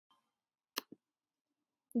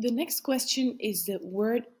The next question is the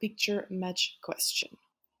word picture match question.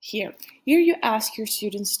 Here you ask your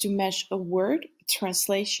students to match a word, a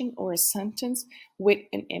translation, or a sentence with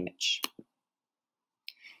an image.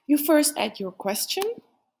 You first add your question.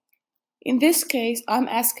 In this case, I'm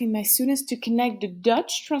asking my students to connect the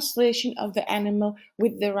Dutch translation of the animal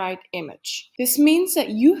with the right image. This means that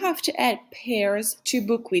you have to add pairs to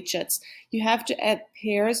BookWidgets. You have to add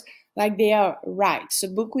pairs like they are right. So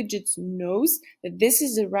BookWidgets knows that this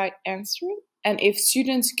is the right answer, and if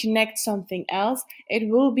students connect something else, it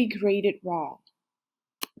will be graded wrong.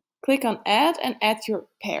 Click on Add and add your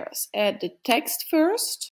pairs. Add the text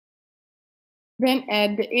first, then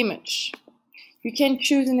add the image. You can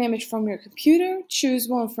choose an image from your computer, choose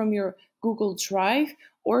one from your Google Drive,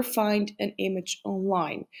 or find an image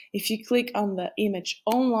online. If you click on the image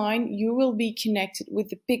online, you will be connected with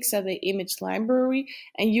the Pixabay image library,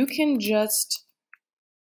 and you can just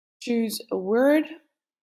choose a word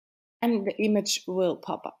and the image will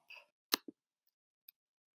pop up.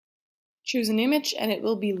 Choose an image and it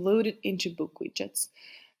will be loaded into BookWidgets.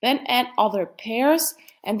 Then add other pairs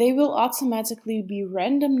and they will automatically be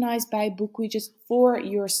randomized by BookWidgets for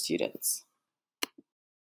your students.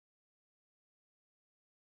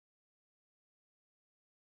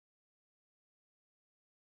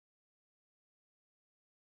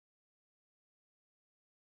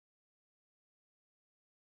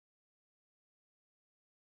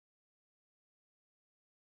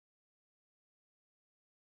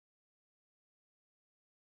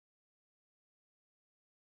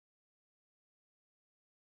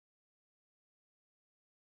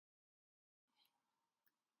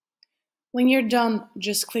 When you're done,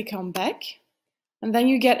 just click on Back, and then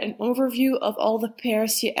you get an overview of all the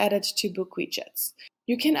pairs you added to BookWidgets.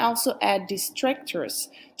 You can also add distractors.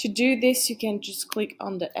 To do this, you can just click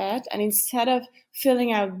on the Add, and instead of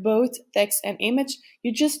filling out both text and image,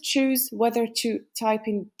 you just choose whether to type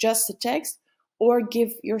in just the text or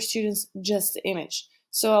give your students just the image.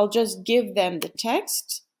 So I'll just give them the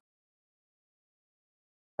text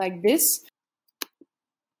like this.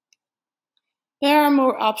 There are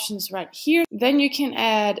more options right here. Then you can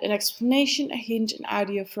add an explanation, a hint, an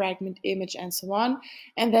audio fragment, image, and so on.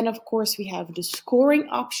 And then of course we have the scoring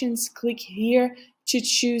options. Click here to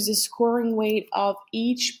choose the scoring weight of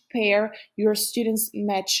each pair your students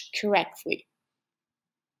match correctly.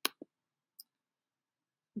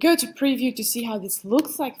 Go to preview to see how this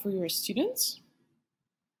looks like for your students.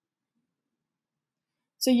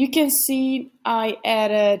 So you can see I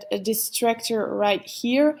added a distractor right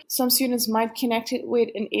here. Some students might connect it with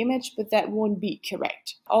an image, but that won't be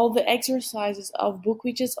correct. All the exercises of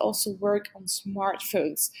BookWidgets also work on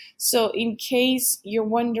smartphones. So in case you're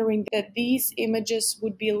wondering that these images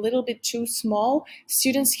would be a little bit too small,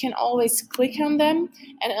 students can always click on them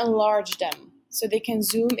and enlarge them. So they can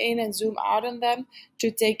zoom in and zoom out on them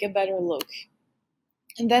to take a better look.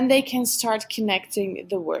 And then they can start connecting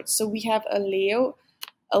the words. So we have a Leo,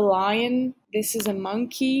 a lion, this is a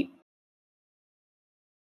monkey.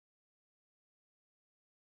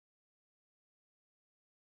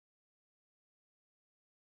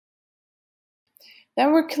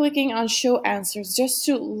 Then we're clicking on show answers just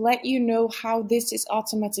to let you know how this is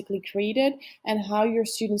automatically created and how your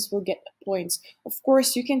students will get points. Of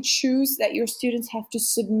course, you can choose that your students have to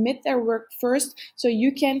submit their work first, so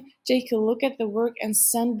you can take a look at the work and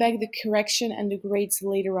send back the correction and the grades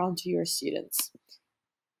later on to your students.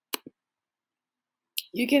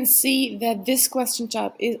 You can see that this question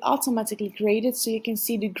type is automatically graded, so you can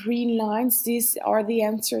see the green lines. These are the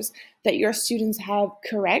answers that your students have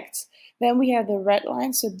correct. Then we have the red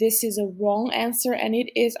line, so this is a wrong answer and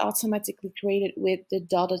it is automatically graded with the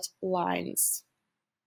dotted lines.